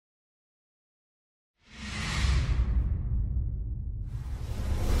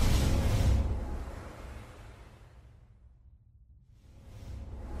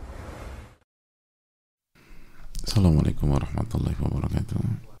Assalamualaikum warahmatullahi wabarakatuh.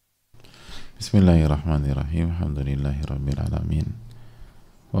 Bismillahirrahmanirrahim. Alhamdulillahi rabbil alamin.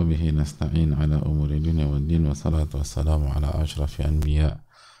 Wa bihi nasta'in ala umuri dunya wad din, wa salatu wassalamu ala asyrafil anbiya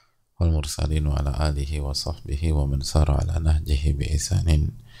wal mursalin wa ala alihi wa sahbihi wa man sara ala nahjihi bi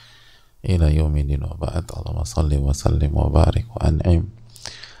ihsanin ila yaumil wa ba'd. Allahumma shalli wa sallim wa barik wa an'im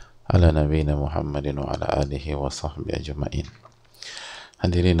ala nabiyyina Muhammadin wa ala alihi wa sahbihi ajma'in.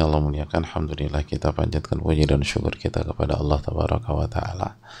 Hadirin Allah muliakan, alhamdulillah kita panjatkan puji dan syukur kita kepada Allah tabaraka wa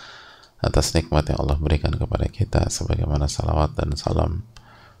taala atas nikmat yang Allah berikan kepada kita, sebagaimana salawat dan salam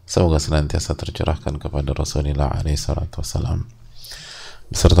semoga senantiasa tercurahkan kepada Rasulullah alaihi salatu wassalam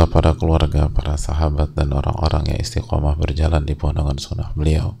beserta para keluarga, para sahabat dan orang-orang yang istiqomah berjalan di pondokan sunnah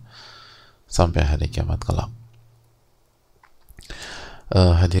beliau sampai hari kiamat kelak.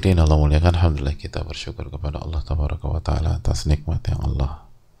 Hadirin Allah muliakan, alhamdulillah kita bersyukur kepada Allah tabaraka wa taala atas nikmat yang Allah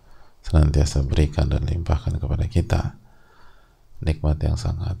senantiasa berikan dan limpahkan kepada kita, nikmat yang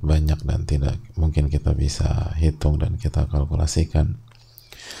sangat banyak dan tidak mungkin kita bisa hitung dan kita kalkulasikan.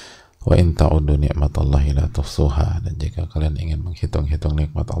 Wa in ta'uddu ni'matallahi la tuhsuha, dan jika kalian ingin menghitung-hitung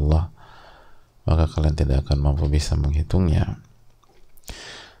nikmat Allah maka kalian tidak akan mampu bisa menghitungnya.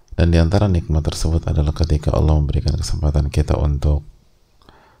 Dan di antara nikmat tersebut adalah ketika Allah memberikan kesempatan kita untuk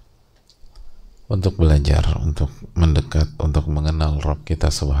belajar, untuk mendekat, untuk mengenal Rabb kita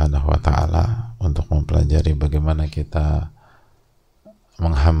subhanahu wa ta'ala, untuk mempelajari bagaimana kita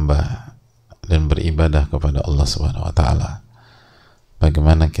menghamba dan beribadah kepada Allah subhanahu wa ta'ala,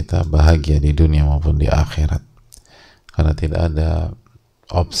 bagaimana kita bahagia di dunia maupun di akhirat, karena tidak ada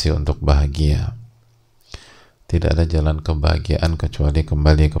opsi untuk bahagia, tidak ada jalan kebahagiaan kecuali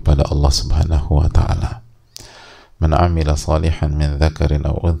kembali kepada Allah subhanahu wa ta'ala. Man amila salihan min dzakarin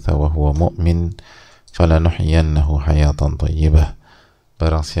aw untha wa huwa mu'min falanuhyiyannahu hayatan thayyibah.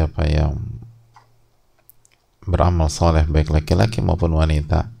 Barang siapa yang beramal saleh baik laki-laki maupun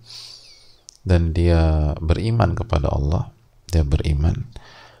wanita dan dia beriman kepada Allah, dia beriman,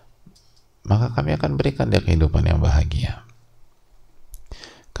 maka kami akan berikan dia kehidupan yang bahagia.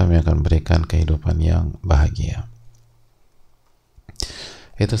 Kami akan berikan kehidupan yang bahagia.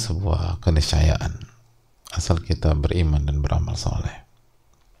 Itu sebuah keniscayaan asal kita beriman dan beramal soleh.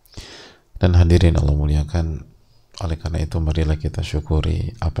 Dan hadirin Allah muliakan, oleh karena itu marilah kita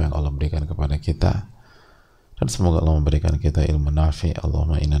syukuri apa yang Allah berikan kepada kita, dan semoga Allah memberikan kita ilmu nafi.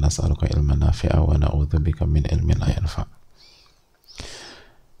 Allahumma inna nas'aluka ilman nafi'a wa na'udzubika min ilmin la yanfa'.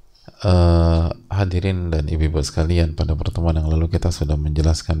 Hadirin dan ibu-ibu sekalian, pada pertemuan yang lalu kita sudah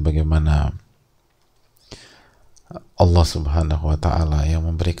menjelaskan bagaimana Allah subhanahu wa ta'ala yang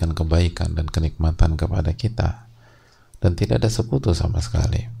memberikan kebaikan dan kenikmatan kepada kita, dan tidak ada sekutu sama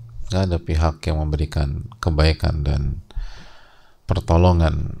sekali, nggak ada pihak yang memberikan kebaikan dan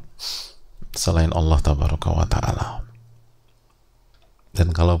pertolongan selain Allah tabaraka wa ta'ala.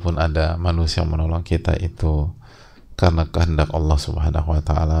 Dan kalaupun ada manusia yang menolong kita, itu karena kehendak Allah subhanahu wa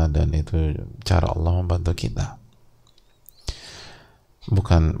ta'ala, dan itu cara Allah membantu kita,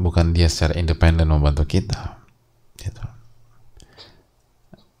 bukan dia secara independen membantu kita gitu.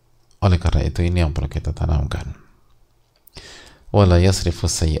 Oleh karena itu ini yang perlu kita tanamkan. Wala yasrifu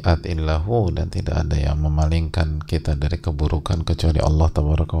sayyi'at illahu, dan tidak ada yang memalingkan kita dari keburukan kecuali Allah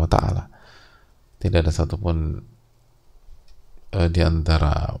tabaraka wa ta'ala. Tidak ada satupun di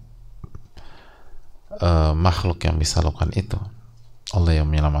antara makhluk yang bisa lakukan itu. Allah yang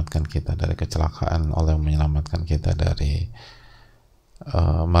menyelamatkan kita dari kecelakaan, Allah yang menyelamatkan kita dari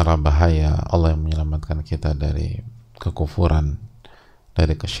mara bahaya, Allah yang menyelamatkan kita dari kekufuran,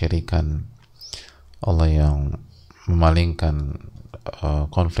 dari kesyirikan, Allah yang memalingkan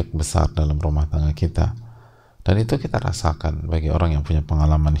konflik besar dalam rumah tangga kita. Dan itu kita rasakan. Bagi orang yang punya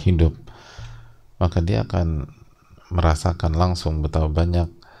pengalaman hidup, maka dia akan merasakan langsung betapa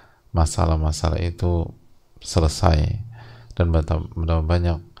banyak masalah-masalah itu selesai, dan betapa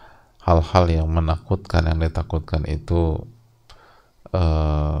banyak hal-hal yang menakutkan, yang ditakutkan itu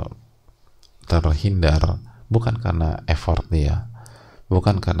terhindar, bukan karena effort dia,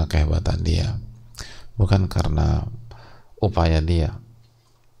 bukan karena kehebatan dia, bukan karena upaya dia,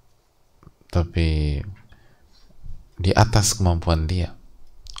 tapi di atas kemampuan dia.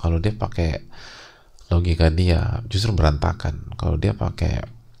 Kalau dia pakai logika dia, justru berantakan. Kalau dia pakai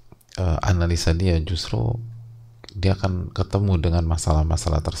analisa dia, justru dia akan ketemu dengan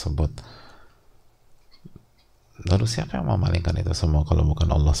masalah-masalah tersebut. Lalu siapa yang memalingkan itu semua kalau bukan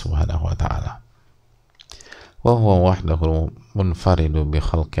Allah subhanahu wa ta'ala? Wa huwa wahdahu munfaridu bi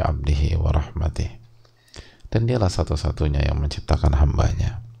khalqi abdihi wa rahmatih. Dan dialah satu-satunya yang menciptakan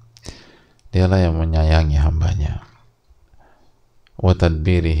hambanya, dialah yang menyayangi hambanya, wa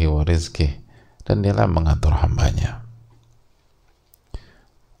tadbirihi wa rizkih, dan Dialah yang mengatur hamba-Nya.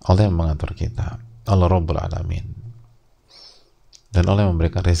 Allah yang mengatur kita, Allah Rabbul Alamin, dan Allah yang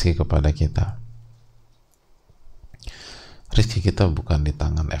memberikan rezeki kepada kita. Rezeki kita bukan di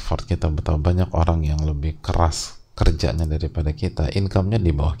tangan effort kita. Betapa banyak orang yang lebih keras kerjanya daripada kita, income-nya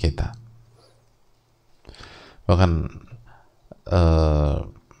di bawah kita. Bahkan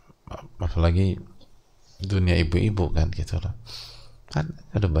apalagi dunia ibu-ibu kan gitu loh, kan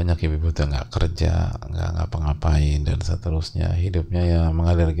ada banyak ibu-ibu yang nggak kerja, nggak ngapa-ngapain dan seterusnya, hidupnya ya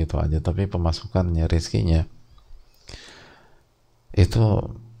mengalir gitu aja, tapi pemasukannya, rizkinya itu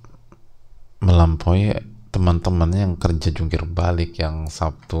melampaui teman-temannya yang kerja jungkir balik, yang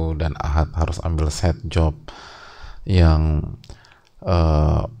Sabtu dan Ahad harus ambil set job, yang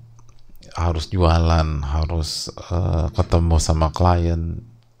harus jualan, harus ketemu sama klien.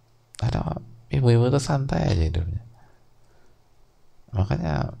 Ada ibu-ibu tuh santai aja hidupnya.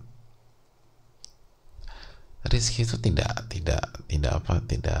 Makanya rizki itu tidak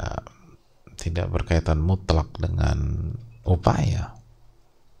berkaitan mutlak dengan upaya.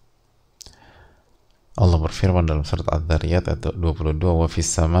 Allah berfirman dalam surat Ad-Dzariyat ayat 22, wa fis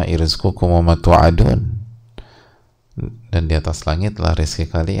sama'i rizqukum wa ma tu'adun, dan di atas langitlah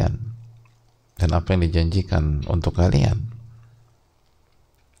rezeki kalian dan apa yang dijanjikan untuk kalian.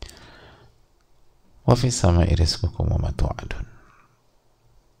 Wa fis sama'i rizqukum wa ma tu'adun.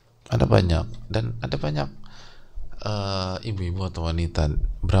 Ada banyak ibu-ibu atau wanita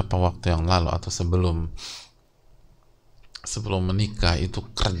berapa waktu yang lalu atau sebelum menikah itu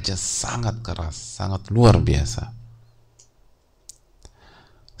kerja sangat keras, sangat luar biasa,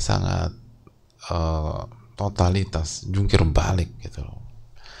 sangat totalitas, jungkir balik gitu loh.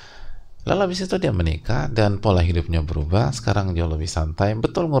 Lalu habis itu dia menikah dan pola hidupnya berubah, sekarang jauh lebih santai,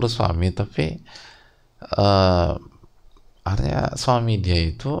 betul ngurus suami, tapi artinya suami dia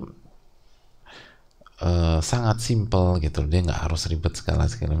itu sangat simple gitu, dia nggak harus ribet segala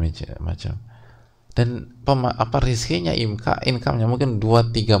macam, dan rizkinya, income-nya mungkin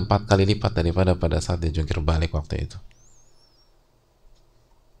 2, 3, 4 kali lipat daripada pada saat dia jungkir balik waktu itu.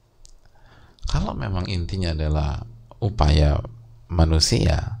 Kalau memang intinya adalah upaya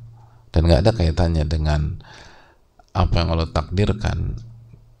manusia dan nggak ada kaitannya dengan apa yang Allah takdirkan,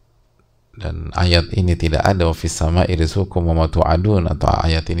 dan ayat ini tidak ada wa fis sama'i rizqukum wa ma tu'adun, atau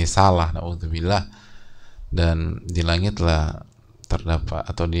ayat ini salah, naudzubillah, dan di langitlah terdapat,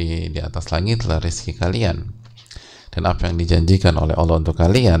 atau di atas langitlah rezeki kalian dan apa yang dijanjikan oleh Allah untuk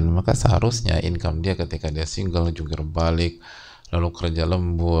kalian, maka seharusnya income dia ketika dia single, jungkir balik, lalu kerja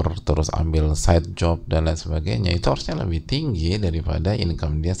lembur, terus ambil side job dan lain sebagainya, itu harusnya lebih tinggi daripada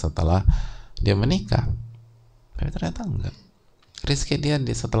income dia setelah dia menikah. Tapi ternyata enggak. Rezeki dia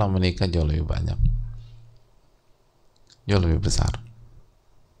setelah menikah jauh lebih banyak, jauh lebih besar,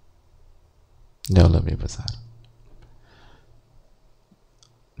 jauh lebih besar.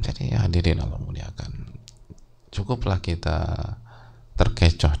 Jadi hadirin Allah muliakan, cukuplah kita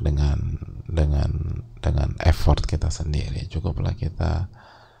terkecoh dengan effort kita sendiri, cukuplah kita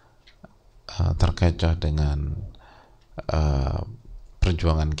terkecoh dengan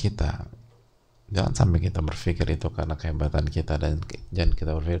perjuangan kita. Jangan sampai kita berpikir itu karena kehebatan kita, dan jangan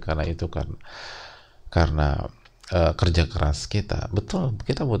kita berpikir karena itu karena kerja keras kita. Betul,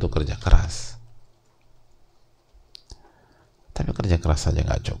 kita butuh kerja keras, tapi kerja keras saja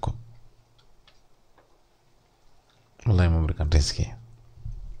nggak cukup. Allah yang memberikan rezeki,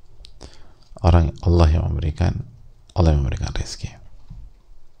 Allah yang memberikan rezeki,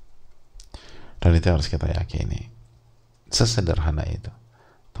 dan itu harus kita yakini. Sesederhana itu,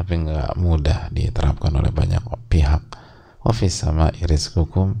 tapi nggak mudah diterapkan oleh banyak pihak. Wa fis sama'i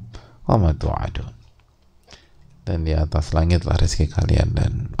rizqukum wa ma tu'adun, dan di atas langitlah rezeki kalian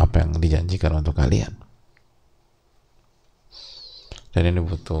dan apa yang dijanjikan untuk kalian. Dan ini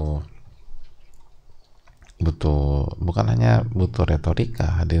butuh bukan hanya butuh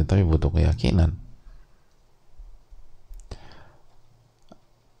retorika hadirin, tapi butuh keyakinan,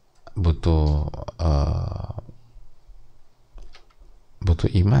 butuh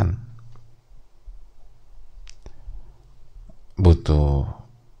iman, butuh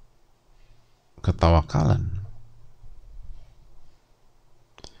ketawakalan.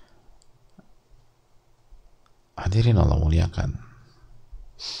 Hadirin Allah muliakan,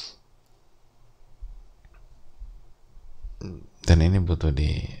 dan ini butuh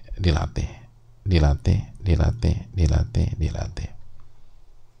dilatih.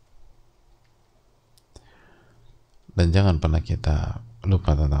 Dan jangan pernah kita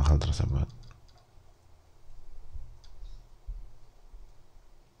lupa tentang hal tersebut.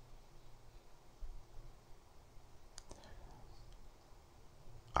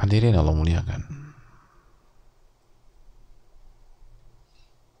 Hadirin Allah muliakan,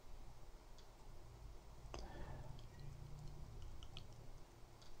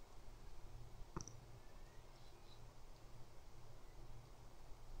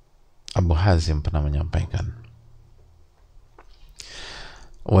 Abu Hazim pernah menyampaikan,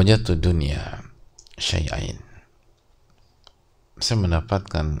 wajatu dunia syai'ain, saya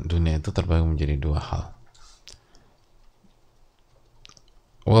mendapatkan dunia itu terbagi menjadi dua hal,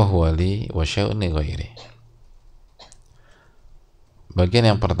 wa huwa li wa syai'un li ghairi. Bagian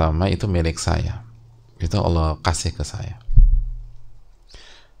yang pertama itu milik saya, itu Allah kasih ke saya,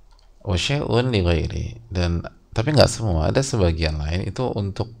 wa syai'un li ghairi, dan tapi nggak semua, ada sebagian lain itu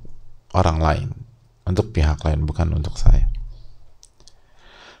untuk orang lain, untuk pihak lain, bukan untuk saya.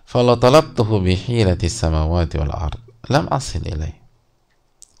 Falau talabtuhu bihilati samawati wal ard lam asil ilaih.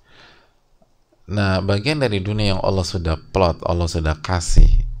 Nah, bagian dari dunia yang Allah sudah plot, Allah sudah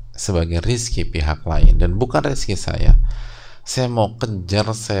kasih sebagai rizki pihak lain dan bukan rizki saya mau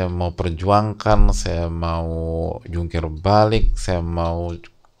kejar, saya mau perjuangkan, saya mau jungkir balik, saya mau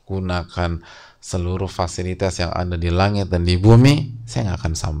gunakan seluruh fasilitas yang ada di langit dan di bumi, saya nggak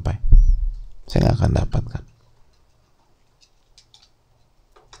akan sampai, saya nggak akan dapatkan.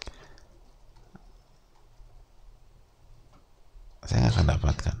 Saya nggak akan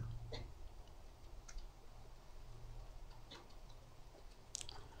dapatkan.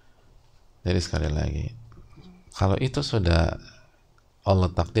 Jadi sekali lagi, kalau itu sudah Allah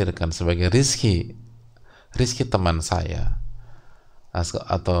takdirkan sebagai rizki teman saya,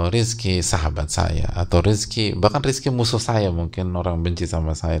 atau rizki sahabat saya, atau rizki, bahkan rizki musuh saya, mungkin orang benci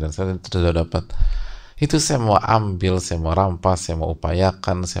sama saya dan saya sudah dapat, itu saya mau ambil, saya mau rampas, saya mau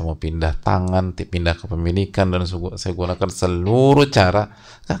upayakan, saya mau pindah tangan, pindah kepemilikan, dan saya gunakan seluruh cara,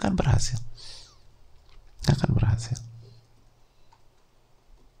 gak akan berhasil, gak akan berhasil.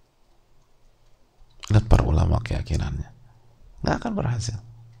 Lihat para ulama keyakinannya, nggak akan berhasil.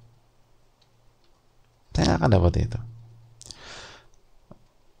 Saya nggak akan dapat itu.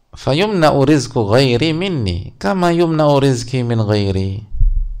 Fayumna'u rizqu ghairi minni kama yumna'u rizki min ghairi.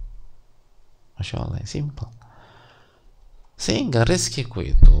 Masya Allah, simple. Sehingga rizkiku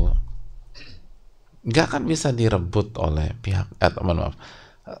itu nggak akan bisa direbut oleh pihak, maaf,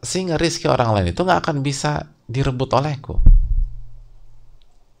 sehingga rizki orang lain itu nggak akan bisa direbut olehku.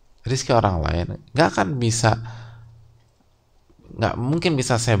 Rizki orang lain nggak akan bisa, nggak mungkin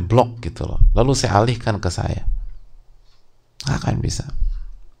bisa saya blok gitu loh, lalu saya alihkan ke saya, nggak akan bisa.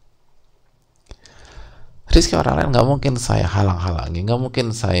 Rizki orang lain nggak mungkin saya halang-halangi, nggak mungkin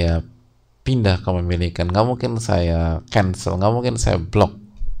saya pindah kepemilikan, nggak mungkin saya cancel, nggak mungkin saya blok.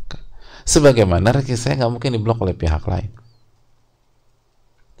 Sebagaimana rezeki saya nggak mungkin diblok oleh pihak lain,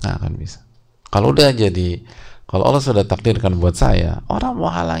 nggak akan bisa. Kalau udah jadi, kalau Allah sudah takdirkan buat saya, orang mau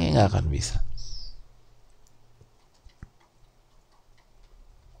halangi nggak akan bisa.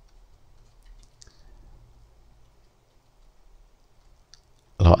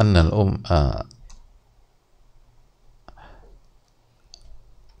 Law annal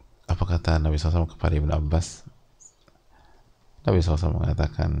apa kata Nabi SAW kepada Ibn Abbas? Nabi SAW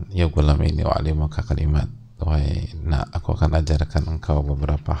mengatakan, ya gulam ini wa'alimaka kalimat, wahai nak, aku akan ajarkan engkau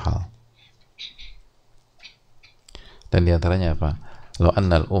beberapa hal. Dan diantaranya apa? Law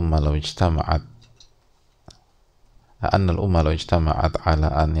annal umma law ijtama'at ala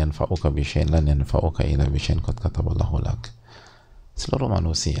an yanfa'uka bisyai'in lan yanfa'uka illa bisyai'in qad kataballahu lak. Seluruh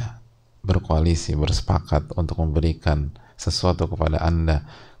manusia berkoalisi, bersepakat untuk memberikan sesuatu kepada Anda,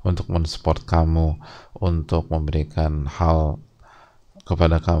 untuk mensupport kamu, untuk memberikan hal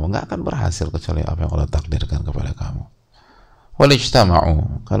kepada kamu, nggak akan berhasil kecuali apa yang Allah takdirkan kepada kamu. Wal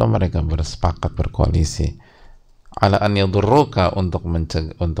ijtama'u, kalau mereka bersepakat, berkoalisi, ala an yadurruka, untuk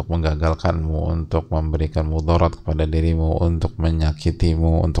menggagalkanmu, untuk memberikan mudarat kepada dirimu, untuk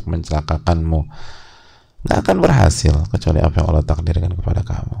menyakitimu, untuk mencelakakanmu, nggak akan berhasil kecuali apa yang Allah takdirkan kepada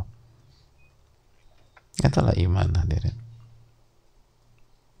kamu. Itulah iman, hadirin.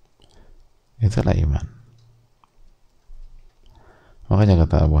 Itulah iman. Makanya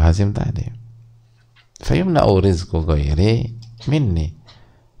kata Abu Hazim tadi, fayumna'u rizqu ghairi minni,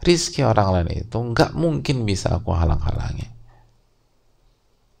 rizki orang lain itu nggak mungkin bisa aku halang-halangi,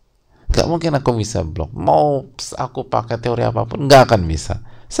 nggak mungkin aku bisa blok, mau aku pakai teori apapun nggak akan bisa.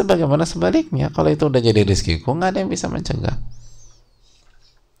 Sebagaimana sebaliknya, kalau itu udah jadi rizkiku, nggak ada yang bisa mencegah,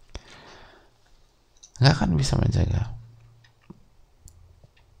 nggak akan bisa mencegah.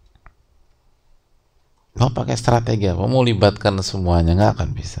 Mau pakai strategi apa, mau libatkan semuanya, nggak akan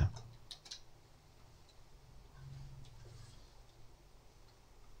bisa.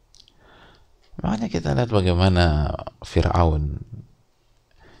 Makanya kita lihat bagaimana Fir'aun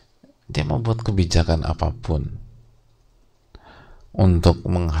dia mau buat kebijakan apapun untuk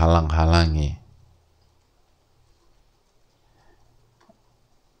menghalang-halangi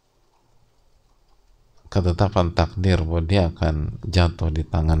ketetapan takdir bahwa dia akan jatuh di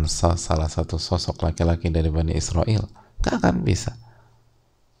tangan salah satu sosok laki-laki dari Bani Israel, gak akan bisa.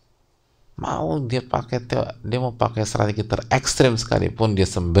 Dia mau pakai strategi terekstrim sekalipun, dia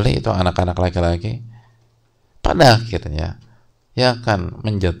sembelih itu anak-anak laki-laki, pada akhirnya yang akan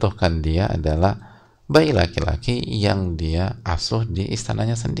menjatuhkan dia adalah bayi laki-laki yang dia asuh di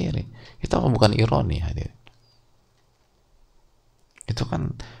istananya sendiri. Itu bukan ironi, hadir.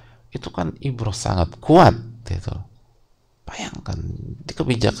 Itu kan ibrah sangat kuat itu. Bayangkan di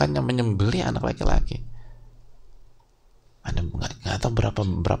kebijakannya menyembelih anak laki-laki. Anda nggak tahu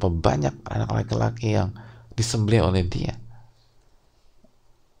berapa banyak anak laki-laki yang disembelih oleh dia,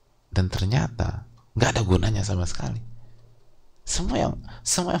 dan ternyata nggak ada gunanya sama sekali. Semua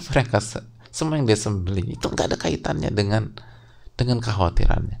yang dia sembelih itu nggak ada kaitannya dengan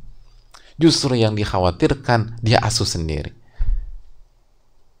kekhawatirannya. Justru yang dikhawatirkan dia asuh sendiri.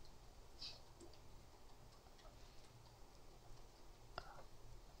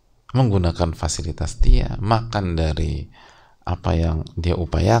 Menggunakan fasilitas dia, makan dari apa yang dia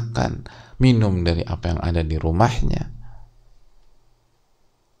upayakan, minum dari apa yang ada di rumahnya,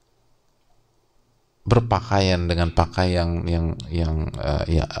 berpakaian dengan pakaian yang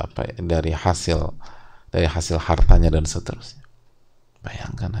dari hasil hartanya dan seterusnya.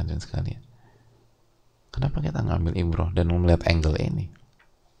 Bayangkan hadirin sekalian. Kenapa kita ngambil ibrah dan melihat angle ini?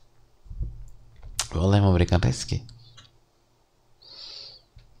 Allah yang memberikan rezeki.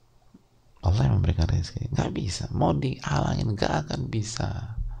 Allah yang memberikan rezeki. Nggak bisa. Mau dihalangin nggak akan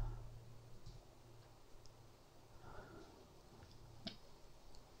bisa.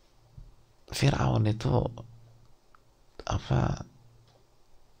 Fir'aun itu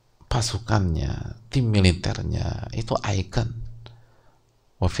pasukannya, tim militernya itu ikon.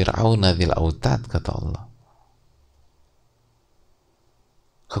 Wa fir'auna dzil autad, kata Allah.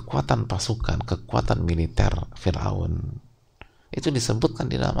 Kekuatan pasukan, kekuatan militer Fir'aun itu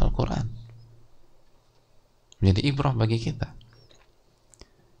disebutkan di dalam Al-Quran. Menjadi ibrah bagi kita.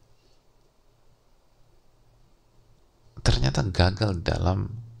 Ternyata gagal dalam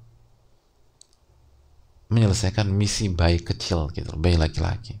menyelesaikan misi bayi kecil gitu, bayi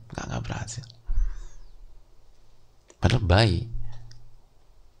laki-laki, nggak berhasil. Padahal bayi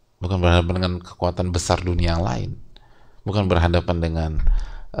bukan berhadapan dengan kekuatan besar dunia yang lain, bukan berhadapan dengan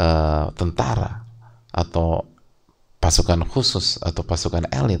tentara atau pasukan khusus atau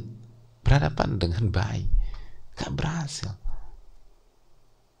pasukan elit, berhadapan dengan bayi, nggak berhasil.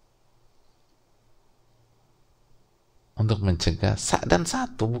 Untuk mencegah, dan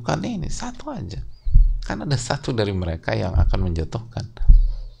satu, bukan ini, satu aja. Karena ada satu dari mereka yang akan menjatuhkan.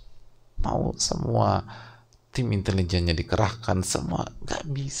 Mau semua tim intelijennya dikerahkan, semua nggak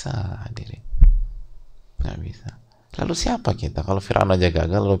bisa, hadirin. Nggak bisa. Lalu siapa kita? Kalau Fir'aun aja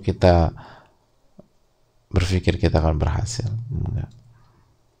gagal, lalu kita berpikir kita akan berhasil? Enggak.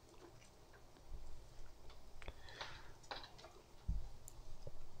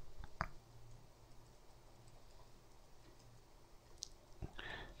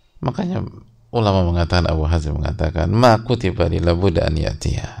 Makanya ulama mengatakan, Abu Hazim mengatakan, ma kutiba lil budda an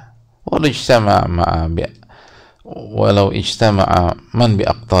yatiha walau ijtama'a man bi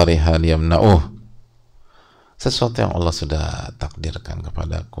aqtariha liyamna'uh. Sesuatu yang Allah sudah takdirkan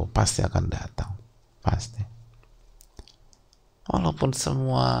kepadaku pasti akan datang, pasti, walaupun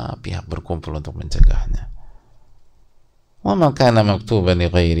semua pihak berkumpul untuk mencegahnya. Wa ma kana maktuban li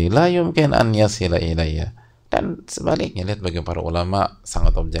ghairi la yumkin an yasila ilayya. Dan sebaliknya, lihat bagi para ulama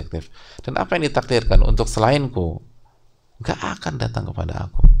sangat objektif. Dan apa yang ditakdirkan untuk selainku gak akan datang kepada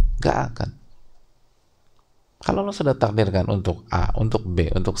aku, gak akan. Kalau Allah sudah takdirkan untuk A, untuk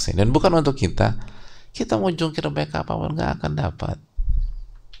B, untuk C, dan bukan untuk kita mau jungkir baik apapun gak akan dapat,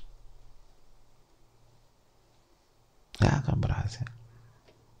 gak akan berhasil.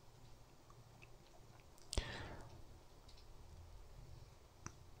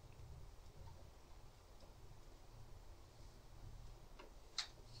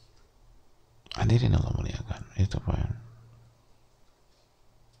 Hadirin Allah muliakan, itu poin.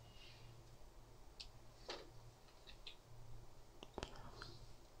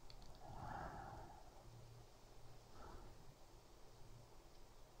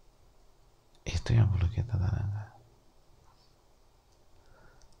 Itu yang perlu kita tanamkan.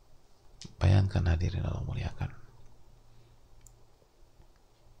 Bayangkan hadirin Allah muliakan,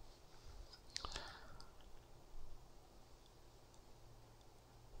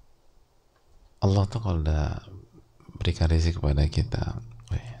 Allah tuh kalau udah berikan rezeki kepada kita,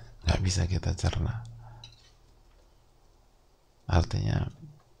 nggak bisa kita cerna. Artinya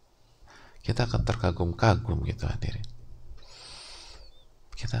kita akan terkagum-kagum gitu hadirin.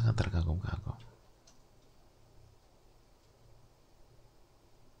 Kita akan terkagum-kagum.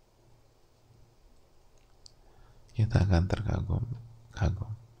 Kita akan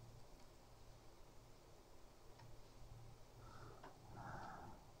terkagum-kagum.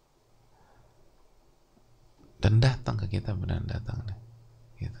 Dan datang ke kita, benar datang nih.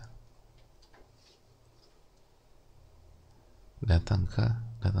 Gitu. Datang ke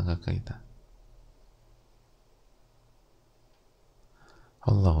kita.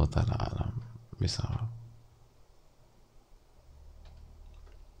 Allah Ta'ala alam bisa.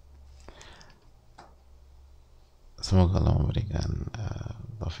 Semoga Allah memberikan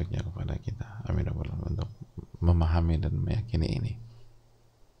taufiknya kepada kita, amin ya Allah, untuk memahami dan meyakini ini.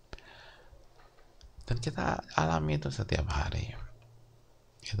 Dan kita alami itu setiap hari,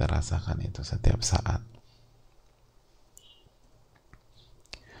 kita rasakan itu setiap saat.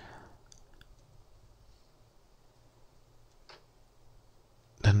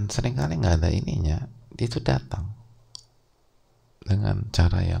 Dan seringkali nggak ada ininya, itu datang dengan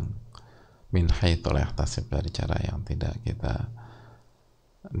cara yang min haitsu la yahtasib, dari cara yang tidak kita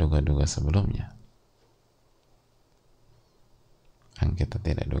duga-duga sebelumnya, yang kita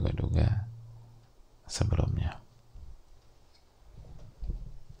tidak duga-duga sebelumnya.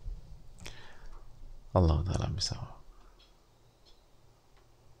 Allah Ta'ala bisa.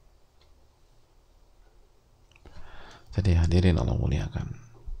 Jadi hadirin Allah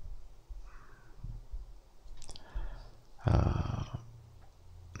muliakan,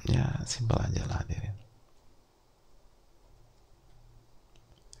 ya simpel aja lah hadirin.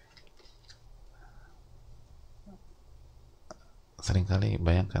 Seringkali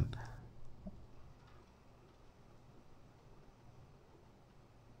bayangkan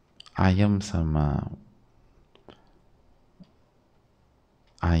ayam sama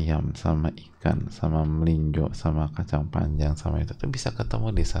ikan sama melinjo sama kacang panjang sama itu tuh bisa ketemu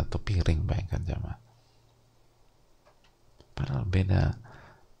di satu piring, bayangkan jamaah. Padahal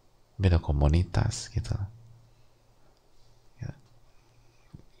beda komunitas gitu.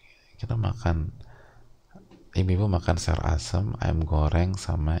 Kita makan, ibu-ibu makan sayur asam, ayam goreng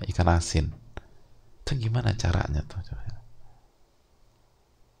sama ikan asin. Itu gimana caranya tuh?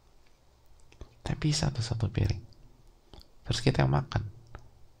 Tapi bisa tuh satu piring. Terus kita yang makan.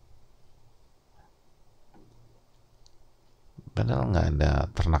 Padahal nggak ada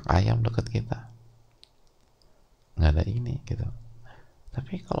ternak ayam dekat kita, nggak ada ini gitu.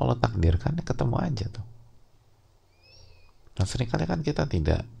 Tapi kalau Allah takdirkan, ketemu aja tuh. Nah seringkali kan kita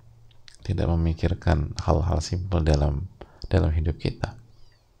tidak memikirkan hal-hal simpel dalam hidup kita,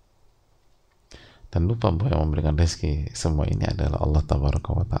 dan lupa bahwa yang memberikan rezeki semua ini adalah Allah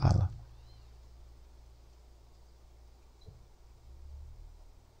Tabaraka wa Ta'ala.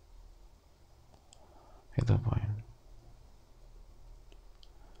 Itu poin.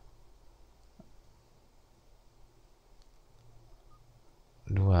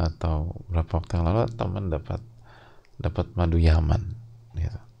 Dua atau berapa waktu yang lalu teman dapat madu Yaman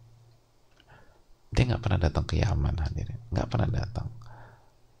gitu. Dia nggak pernah datang ke Yaman hadirin, nggak pernah datang,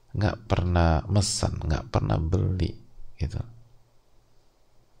 nggak pernah mesen, nggak pernah beli gitu.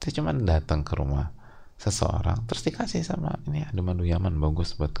 Dia cuma datang ke rumah seseorang terus dikasih, sama ini ada madu Yaman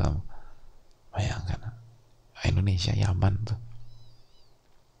bagus buat kamu. Bayangkan, Indonesia Yaman tuh.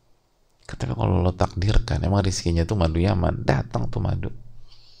 Tapi kalau lo takdirkan emang rizkinya tuh madu Yaman, datang tuh madu,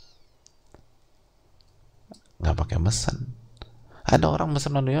 nggak pakai mesen. Ada orang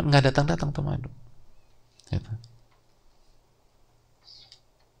mesen madu Yaman nggak datang tuh madu gitu.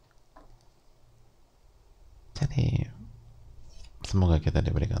 Jadi semoga kita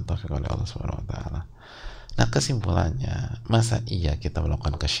diberikan taufik oleh Allah Subhanahu wa Ta'ala. Nah kesimpulannya, masa iya kita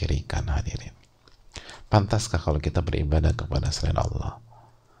melakukan kesyirikan hadirin? Pantaskah kalau kita beribadah kepada selain Allah?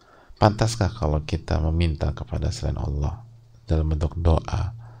 Pantaskah kalau kita meminta kepada selain Allah dalam bentuk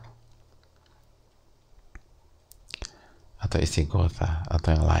doa atau istighotsah atau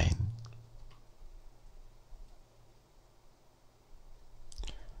yang lain?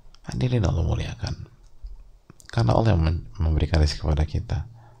 Hadirin Allah muliakan, karena Allah yang memberikan rezeki kepada kita,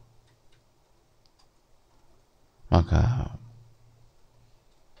 maka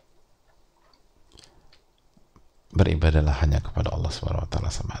beribadahlah hanya kepada Allah Subhanahu wa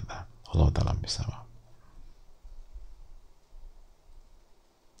Ta'ala semata. Allah Ta'ala bisa.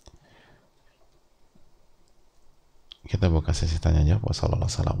 Kita buka sesi tanya jawab.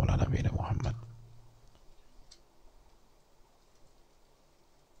 Wassalamualaikum warahmatullahi wabarakatuh.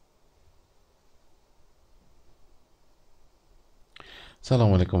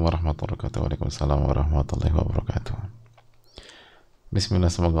 Assalamualaikum warahmatullahi wabarakatuh. Waalaikumsalam warahmatullahi wabarakatuh. Bismillah,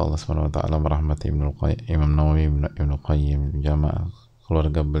 semoga Allah SWT merahmati Imam Nawawi, Ibnu Qayyim, jamaah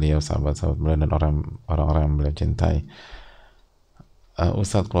keluarga beliau, sahabat-sahabat beliau, dan orang-orang yang beliau cintai,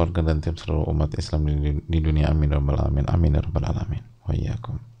 Ustadz, keluarga, dan tim seluruh umat Islam di dunia. Amin ya rabbal alamin. Amin ya rabbal alamin. Wa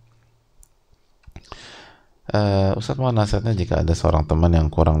iyyakum. Ustadz, mohon nasihatnya jika ada seorang teman yang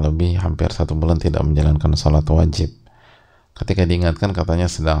kurang lebih hampir 1 bulan tidak menjalankan sholat wajib. Ketika diingatkan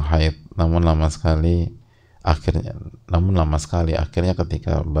katanya sedang haid, namun lama sekali akhirnya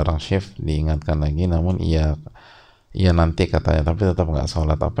ketika barang shift diingatkan lagi, namun ia nanti katanya, tapi tetap nggak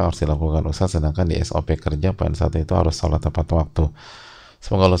sholat. Apa yang harus dilakukan Ustaz? Sedangkan di SOP kerja pada saat itu harus sholat tepat waktu.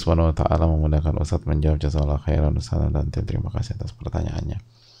 Semoga Allah Subhanahu wa Ta'ala memudahkan Ustaz menjawab. Jazakallahu khairan Ustaz, dan terima kasih atas pertanyaannya.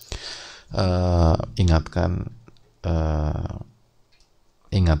 Ingatkan.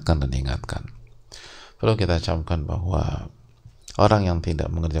 Perlu kita camkan bahwa orang yang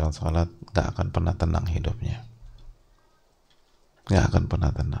tidak mengerjakan sholat gak akan pernah tenang hidupnya. Gak akan pernah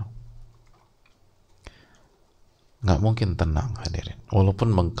tenang. Gak mungkin tenang, hadirin.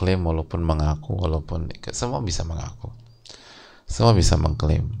 Walaupun mengklaim, walaupun mengaku, walaupun semua bisa mengaku, semua bisa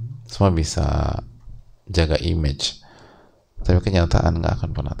mengklaim, semua bisa jaga image, tapi kenyataan gak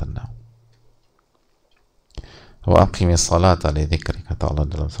akan pernah tenang. Wa aqimis salata li dzikri, kata Allah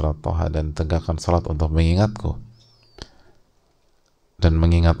dalam surat Thaha, dan tegakkan salat untuk mengingatku. Dan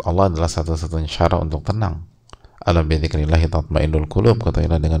mengingat Allah adalah satu-satunya cara untuk tenang. Ala bi dzikrillahi tatma'innul qulub,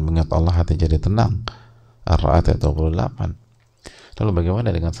 katakanlah dengan mengingat Allah hati jadi tenang. Ar-Ra'd 28. Lalu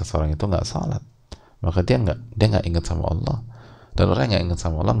bagaimana dengan seseorang itu nggak salat? Maka dia nggak ingat sama Allah. Dan orang yang nggak ingat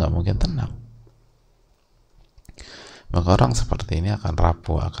sama Allah nggak mungkin tenang. Maka orang seperti ini akan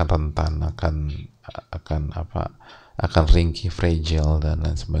rapuh, akan rentan, akan ringkih, fragile, dan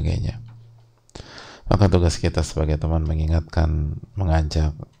lain sebagainya. Maka tugas kita sebagai teman mengingatkan,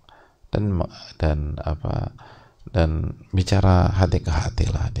 mengajak, dan bicara hati ke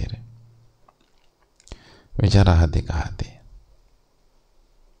hati lah, hadirin. Bicara hati ke hati.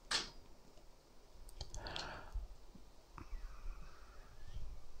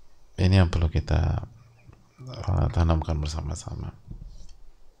 Ini yang perlu kita tanamkan bersama-sama.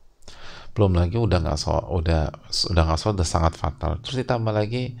 Belum lagi udah nggak sangat fatal. Terus ditambah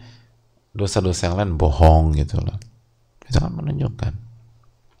lagi dosa-dosa yang lain, bohong gitu loh. Itu kan menunjukkan.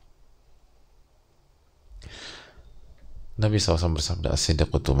 Nabi SAW bersabda,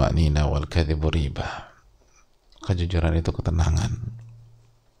 as-sidqu tuma'nina wal kadhibu riba. Kejujuran itu ketenangan.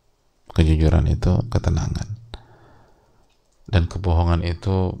 Kejujuran itu ketenangan. Dan kebohongan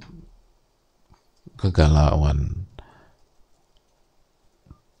itu kegalauan,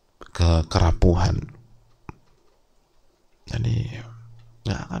 kerapuhan. Jadi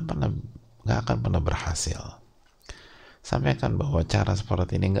nggak akan pernah berhasil. Sampaikan bahwa cara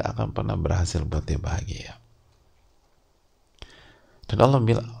seperti ini nggak akan pernah berhasil buat dia bahagia. Dan Allah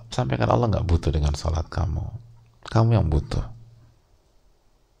bilang, sampaikan Allah nggak butuh dengan sholat kamu yang butuh.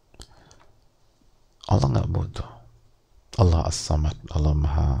 Allah nggak butuh. Allah as-samad, Allah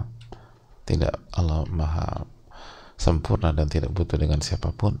maha sempurna dan tidak butuh dengan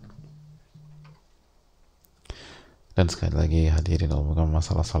siapapun. Dan sekali lagi hadirin Allah,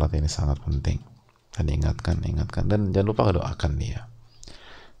 masalah salat ini sangat penting. Dan ingatkan, dan jangan lupa doakan dia.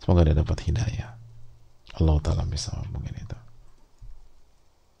 Semoga dia dapat hidayah. Allah Ta'ala bisa mungkin itu.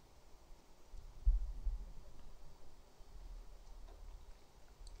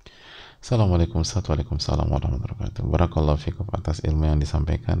 Assalamualaikum warahmatullahi wabarakatuh. Barakallahu fikum atas ilmu yang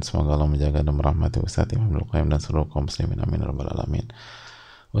disampaikan. Semoga Allah menjaga dan merahmati Ustadz, Imam Qayyim, dan seluruh kaum muslimin. Amin ya rabbal alamin.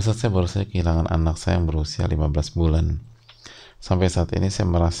 Ustadz, saya baru saja kehilangan anak saya yang berusia 15 bulan. Sampai saat ini saya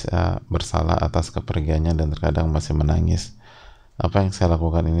merasa bersalah atas kepergiannya dan terkadang masih menangis. Apa yang saya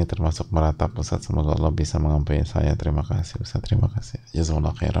lakukan ini termasuk meratap, Ustadz? Semoga Allah bisa mengampuni saya. Terima kasih Ustadz, terima kasih.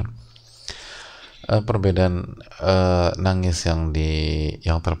 Jazakallahu khairan. Perbedaan nangis yang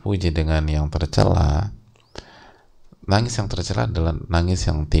terpuji dengan yang tercela. Nangis yang tercela adalah nangis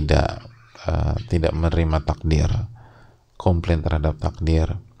yang tidak menerima takdir, komplain terhadap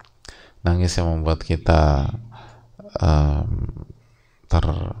takdir, nangis yang membuat kita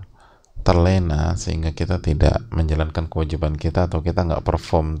terlena sehingga kita tidak menjalankan kewajiban kita, atau kita nggak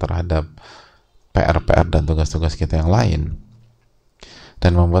perform terhadap PR dan tugas-tugas kita yang lain,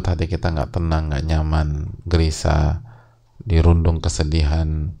 dan membuat hati kita nggak tenang, nggak nyaman, gelisah, dirundung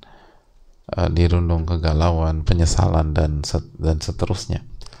kesedihan, dirundung kegalauan, penyesalan, dan seterusnya.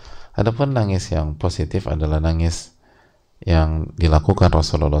 Adapun nangis yang positif adalah nangis yang dilakukan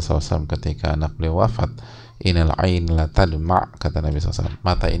Rasulullah SAW ketika anak beliau wafat. Inal ain la tadma', kata Nabi SAW.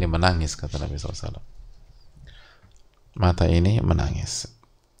 Mata ini menangis, kata Nabi SAW. mata ini menangis.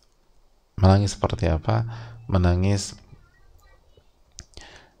 Menangis seperti apa? Menangis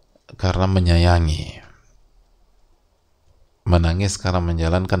karena menyayangi, menangis karena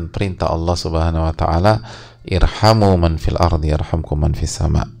menjalankan perintah Allah Subhanahu wa taala, irhamu man fil ardi yarhamkum man fis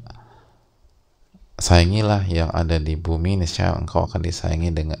sama. Sayangilah yang ada di bumi, niscaya engkau akan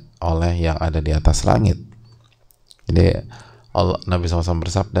disayangi oleh yang ada di atas langit. Jadi Nabi SAW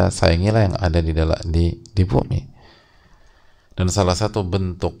bersabda, sayangilah yang ada di bumi. Dan salah satu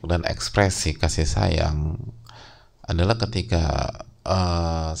bentuk dan ekspresi kasih sayang adalah ketika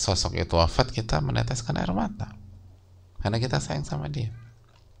sosok itu wafat, kita meneteskan air mata karena kita sayang sama dia.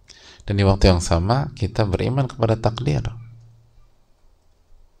 Dan di waktu yang sama kita beriman kepada takdir.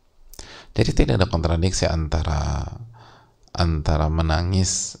 Jadi tidak ada kontradiksi antara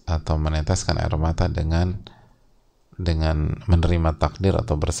menangis atau meneteskan air mata dengan menerima takdir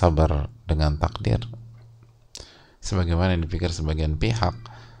atau bersabar dengan takdir. Sebagaimana yang dipikir sebagian pihak,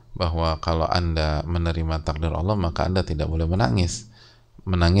 bahwa kalau Anda menerima takdir Allah maka Anda tidak boleh menangis.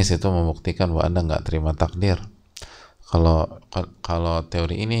 Menangis itu membuktikan bahwa Anda nggak terima takdir. Kalau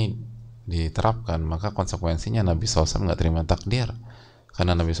teori ini diterapkan, maka konsekuensinya Nabi SAW nggak terima takdir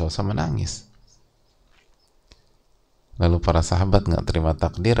karena Nabi SAW menangis. Lalu para sahabat nggak terima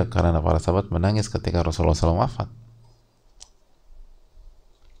takdir karena para sahabat menangis ketika Rasulullah SAW wafat.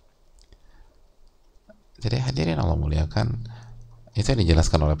 Jadi hadirin Allah muliakan, itu yang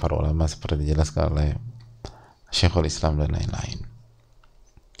dijelaskan oleh para ulama seperti dijelaskan oleh Syekhul Islam dan lain-lain.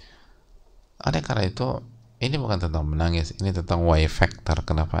 Oleh karena itu, ini bukan tentang menangis, ini tentang why factor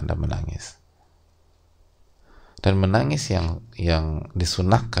kenapa Anda menangis. Dan menangis yang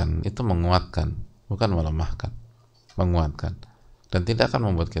disunahkan itu menguatkan, bukan melemahkan, menguatkan. Dan tidak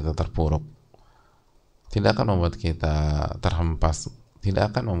akan membuat kita terpuruk, tidak akan membuat kita terhempas, tidak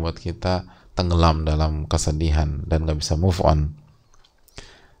akan membuat kita tenggelam dalam kesedihan dan gak bisa move on,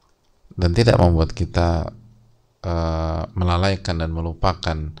 dan tidak membuat kita melalaikan dan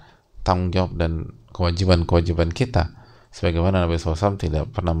melupakan tanggung jawab dan kewajiban-kewajiban kita, sebagaimana Nabi SAW tidak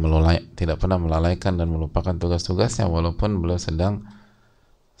pernah melalaikan dan melupakan tugas-tugasnya walaupun beliau sedang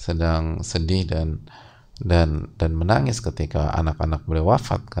sedih dan menangis ketika anak-anak beliau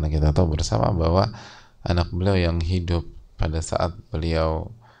wafat, karena kita tahu bersama bahwa anak beliau yang hidup pada saat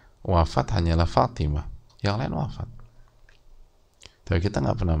beliau wafat hanyalah Fatimah, yang lain wafat. Tapi kita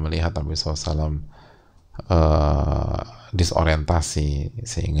nggak pernah melihat Nabi SAW disorientasi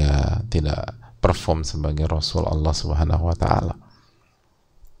sehingga tidak perform sebagai Rasul Allah Subhanahu wa Ta'ala.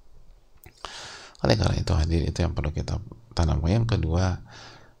 Oleh karena itu hadir, itu yang perlu kita tanamkan. Yang kedua,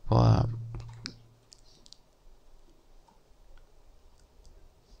 bahwa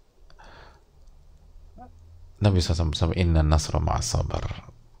Nabi SAW bersama inna nasra ma'as sabar,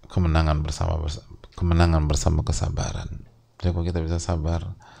 kemenangan bersama kesabaran. Jadi kalau kita bisa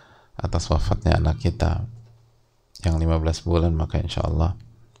sabar atas wafatnya anak kita yang 15 bulan, maka insya Allah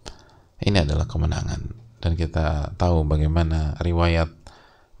ini adalah kemenangan. Dan kita tahu bagaimana riwayat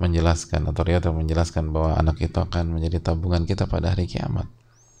menjelaskan atau riwayat menjelaskan bahwa anak itu akan menjadi tabungan kita pada hari kiamat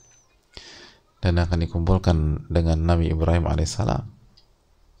dan akan dikumpulkan dengan Nabi Ibrahim alaihissalam.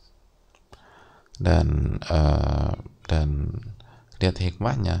 Dan lihat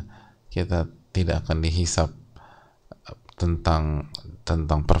hikmahnya, kita tidak akan dihisap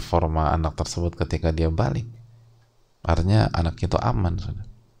tentang performa anak tersebut ketika dia balik. Artinya anak itu aman sudah,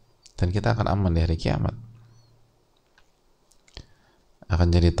 dan kita akan aman di hari kiamat, akan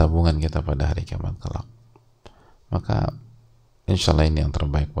jadi tabungan kita pada hari kiamat kelak. Maka insya Allah ini yang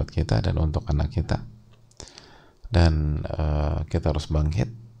terbaik buat kita dan untuk anak kita, dan kita harus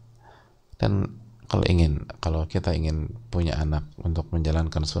bangkit. Dan kalau kita ingin punya anak untuk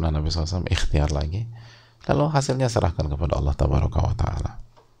menjalankan sunnah Nabi SAW, ikhtiar lagi, lalu hasilnya serahkan kepada Allah Tabaraka wa Ta'ala.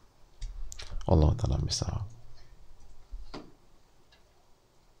 Allah Ta'ala bisa.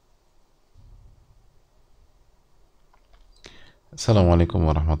 Assalamualaikum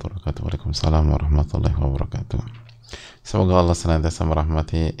warahmatullahi wabarakatuh. Waalaikumsalam warahmatullahi wabarakatuh. Semoga Allah senantiasa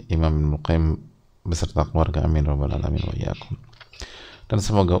merahmati Imam Ibnu Qayyim beserta keluarga, amin rabbal alamin wa iyyakum. Dan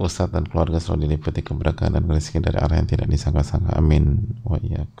semoga Ustadz dan keluarga selalu diliputi keberkahan dan rezeki dari arah yang tidak disangka-sangka, amin wa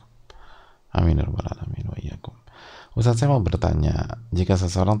iyyakum. Amin rabbal alamin wa iyyakum. Ustadz, saya mau bertanya, jika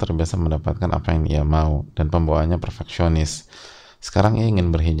seseorang terbiasa mendapatkan apa yang ia mau dan pembawaannya perfeksionis, sekarang ia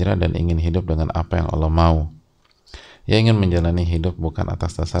ingin berhijrah dan ingin hidup dengan apa yang Allah mau, ia ingin menjalani hidup bukan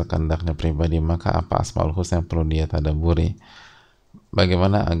atas dasar kehendaknya pribadi, maka apa asmaul husna yang perlu dia tadaburi?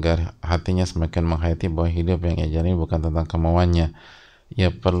 Bagaimana agar hatinya semakin menghayati bahwa hidup yang ia jalani bukan tentang kemauannya? Ia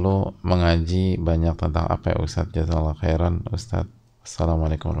perlu mengaji banyak tentang apa ya Ustadz? Jazakallahu khairan Ustadz.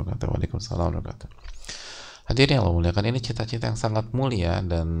 Assalamualaikum warahmatullahi wabarakatuh. Waalaikumsalam warahmatullahi wabarakatuh. Hadirin yang Allah muliakan, ini cita-cita yang sangat mulia,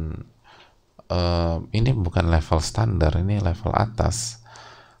 dan ini bukan level standar, ini level atas.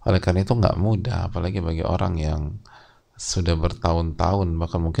 Oleh karena itu nggak mudah, apalagi bagi orang yang sudah bertahun-tahun,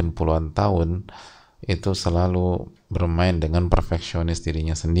 bahkan mungkin puluhan tahun, itu selalu bermain dengan perfeksionis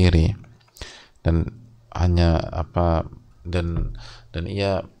dirinya sendiri, dan hanya dan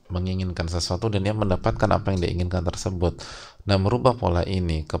ia menginginkan sesuatu dan dia mendapatkan apa yang dia inginkan tersebut. Nah, merubah pola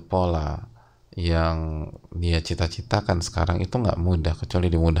ini ke pola yang dia cita-citakan sekarang itu nggak mudah,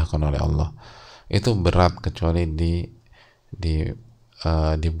 kecuali dimudahkan oleh Allah. Itu berat kecuali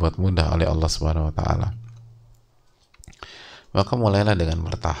dibuat mudah oleh Allah Subhanahu Wa Taala. Maka mulailah dengan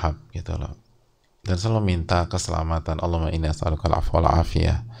bertahap gitu loh, dan selalu minta keselamatan. Allahumma inni as'aluka al-'afwa wal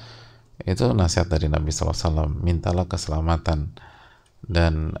 'afiyah. Itu nasihat dari Nabi SAW. Mintalah keselamatan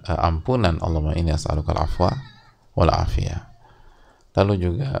dan ampunan. Allahumma inni as'aluka al-'afwa wal 'afiyah. Lalu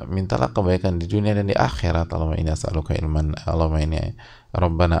juga mintalah kebaikan di dunia dan di akhirat. Allahumma inni as'aluka ilman. Allahumma inni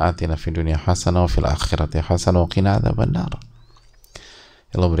Rabbana atina fid dunya hasanah wa fil akhirati hasanah wa qina adzabannar.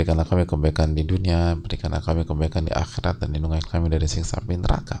 Ya Allah, berikanlah kami kebaikan di dunia, berikanlah kami kebaikan di akhirat, dan lindungi kami dari siksa api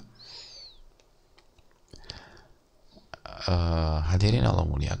neraka. Hadirin Allah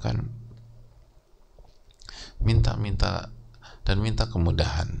muliakan, minta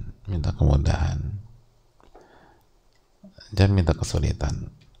kemudahan, jangan minta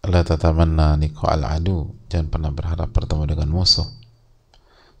kesulitan. La tatamanna liqa al-adu, jangan pernah berharap bertemu dengan musuh.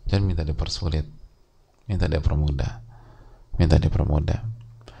 Jangan minta dipersulit, minta dipermudah.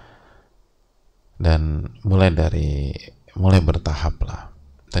 Dan mulai bertahap lah.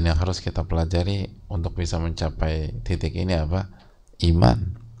 Dan yang harus kita pelajari untuk bisa mencapai titik ini apa?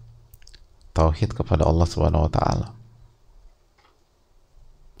 Iman, tauhid kepada Allah Subhanahu Wa Taala.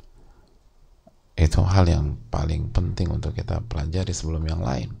 Itu hal yang paling penting untuk kita pelajari sebelum yang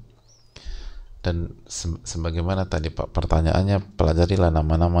lain. Dan sebagaimana tadi pertanyaannya, pelajarilah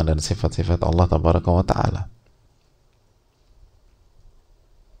nama-nama dan sifat-sifat Allah Tabaraka wa Ta'ala,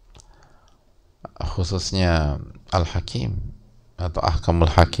 khususnya Al-Hakim atau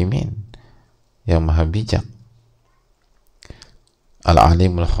Ahkamul Hakimin, yang maha bijak,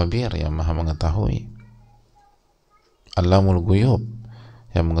 Al-Alimul Khabir, yang maha mengetahui, Al-Lamul Ghuyub,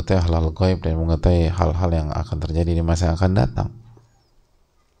 yang mengetahui hal-hal gaib dan mengetahui hal-hal yang akan terjadi di masa yang akan datang.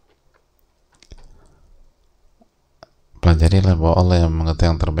 Pelajarilah bahwa Allah yang mengetahui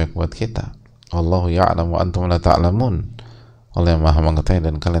yang terbaik buat kita. Allahu ya'lamu wa antum la ta'lamun. Allah yang maha mengetahui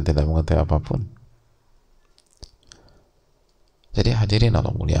dan kalian tidak mengetahui apapun. Jadi hadirin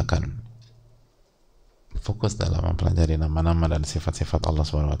Allah muliakan, fokus dalam mempelajari nama-nama dan sifat-sifat Allah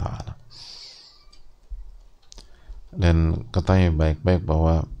Subhanahu Wa Taala, dan ketahui baik-baik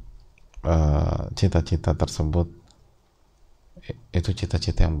bahwa cita-cita tersebut itu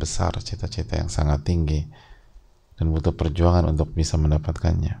cita-cita yang besar, cita-cita yang sangat tinggi, dan butuh perjuangan untuk bisa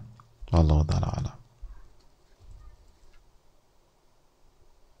mendapatkannya. Wallahu ta'ala a'lam.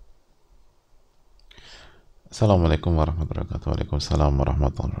 Assalamualaikum warahmatullahi wabarakatuh. Waalaikumsalam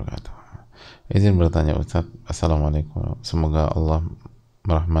warahmatullahi wabarakatuh. Izin bertanya Ustadz. Assalamualaikum. Semoga Allah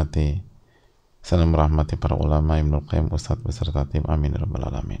merahmati para ulama, Ibnu Qayyim, Ustadz beserta tim. Amin ya rabbal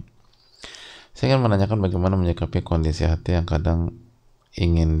alamin. Saya ingin menanyakan bagaimana menyikapi kondisi hati yang kadang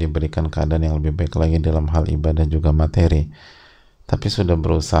ingin diberikan keadaan yang lebih baik lagi dalam hal ibadah juga materi, tapi sudah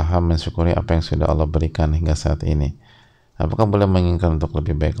berusaha mensyukuri apa yang sudah Allah berikan hingga saat ini. Apakah boleh menginginkan untuk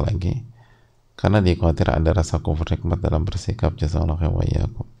lebih baik lagi? Karena dikhawatir ada rasa kufur nikmat dalam bersikap. Jazakallahu khairan wa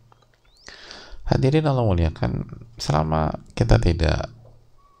iyyakum. Hadirin Allah muliakan, selama kita tidak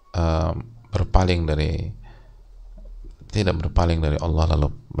berpaling dari Allah,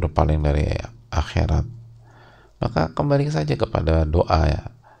 lalu berpaling dari akhirat, maka kembali saja kepada doa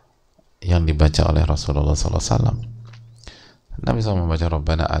yang dibaca oleh Rasulullah SAW. Nabi SAW membaca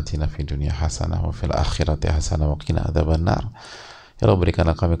Rabbana atina fid dunya hasanah wa fil akhirati hasanah wa qina adzabannar. Ya Allah,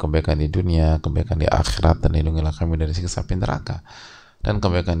 berikanlah kami kebaikan di dunia, kebaikan di akhirat, dan lindungilah kami dari siksa api neraka. Dan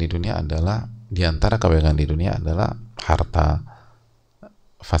kebaikan di dunia adalah, di antara kebaikan di dunia adalah harta,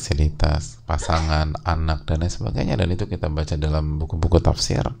 fasilitas, pasangan, anak, dan lain sebagainya. Dan itu kita baca dalam buku-buku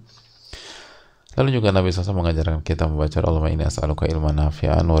tafsir. Lalu juga Nabi SAW mengajarkan kita membaca Allahumma inni as'aluka ilman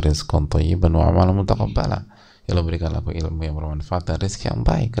nafi'an wa rizqan thayyiban wa amalan mutaqabbala. Ya Allah, berikanlah aku ilmu yang bermanfaat dan rezeki yang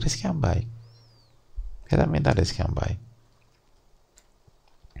baik. Kita minta rezeki yang baik.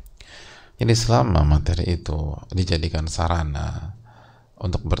 Jadi selama materi itu dijadikan sarana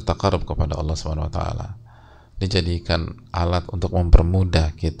untuk bertakarub kepada Allah Subhanahu Wa Taala, dijadikan alat untuk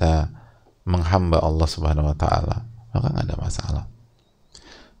mempermudah kita menghamba Allah Subhanahu Wa Taala, maka nggak ada masalah.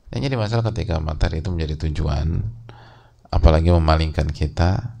 Yang jadi masalah ketika materi itu menjadi tujuan, apalagi memalingkan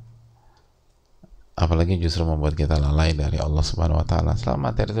kita, apalagi justru membuat kita lalai dari Allah Subhanahu wa taala.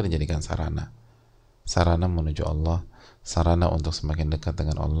 Selama materi itu dijadikan sarana menuju Allah, sarana untuk semakin dekat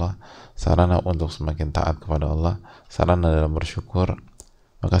dengan Allah, sarana untuk semakin taat kepada Allah, sarana dalam bersyukur,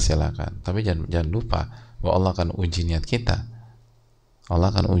 maka silakan. Tapi jangan lupa bahwa Allah akan uji niat kita. Allah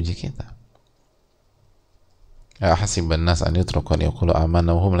akan uji kita. Ya hasiban nas an yutraku an yaqulu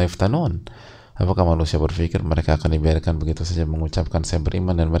amanna wa hum la yuftanun. Apakah manusia berpikir mereka akan dibiarkan begitu saja mengucapkan saya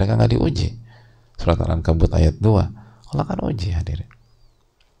beriman dan mereka nggak diuji? Surat Al-Ankabut ayat 2. Allah akan uji, hadirin.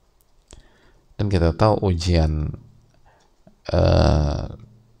 Dan kita tahu ujian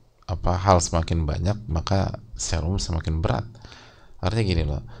hal semakin banyak maka secara umum semakin berat. Artinya gini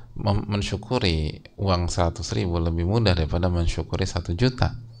loh, mensyukuri uang 100.000 lebih mudah daripada mensyukuri 1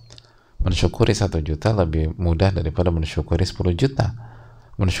 juta. Mensyukuri 1 juta lebih mudah daripada mensyukuri 10 juta.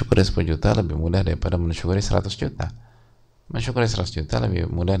 Mensyukuri 10 juta lebih mudah daripada mensyukuri 100 juta. Mensyukuri 100 juta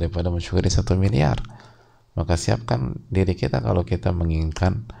lebih mudah daripada mensyukuri 1 miliar. Maka siapkan diri kita kalau kita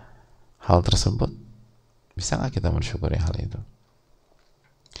menginginkan hal tersebut. Bisa nggak kita mensyukuri hal itu?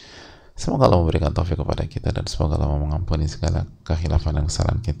 Semoga Allah memberikan taufik kepada kita dan semoga Allah mengampuni segala kekhilafan dan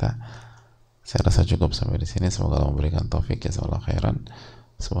kesalahan kita. Saya rasa cukup sampai di sini. Semoga Allah memberikan taufik. Jazakallahu khairan.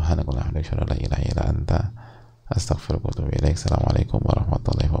 Subhanakallahumma wa bihamdika la ilaha illa anta astaghfiruka wa atubu ilaik. Assalamualaikum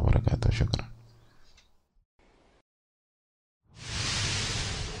warahmatullahi wabarakatuh. Syukran.